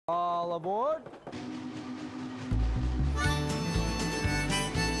All aboard.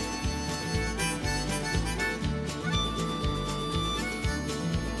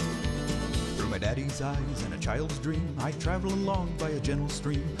 Through my daddy's eyes and a child's dream, I travel along by a gentle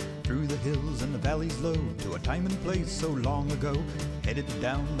stream, through the hills and the valleys low, to a time and place so long ago. Headed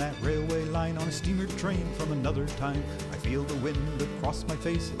down that railway line on a steamer train from another time. I feel the wind across my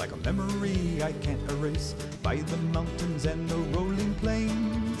face like a memory I can't erase. By the mountains and the rolling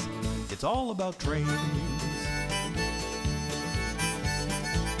plains, it's all about trains.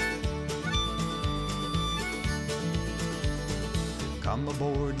 Come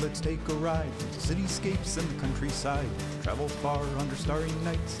aboard, let's take a ride through the cityscapes and the countryside. Travel far under starry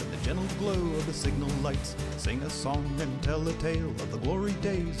nights and the gentle glow of the signal lights. Sing a song and tell a tale of the glory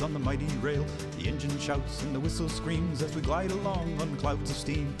days on the mighty rail. The engine shouts and the whistle screams as we glide along on clouds of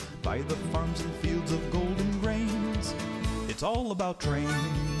steam, by the farms and fields of golden grains. It's all about trains.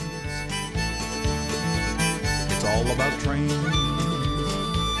 It's all about trains.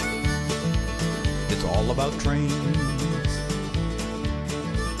 It's all about trains.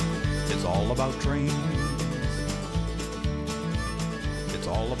 It's all about trains. It's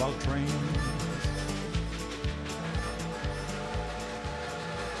all about trains.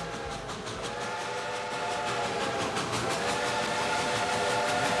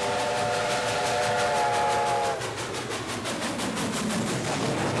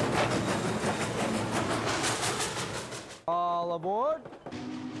 All aboard.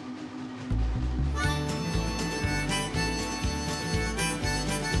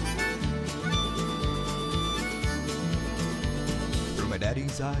 My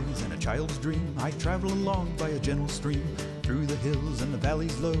daddy's eyes and a child's dream, I travel along by a gentle stream, through the hills and the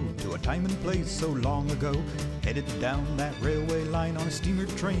valleys low, to a time and place so long ago. Headed down that railway line on a steamer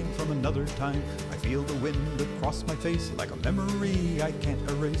train from another time. I feel the wind across my face like a memory I can't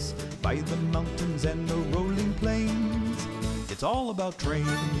erase. By the mountains and the rolling plains, it's all about trains.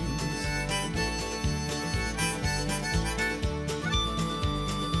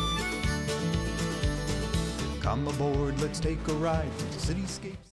 Come aboard, let's take a ride through the cityscapes.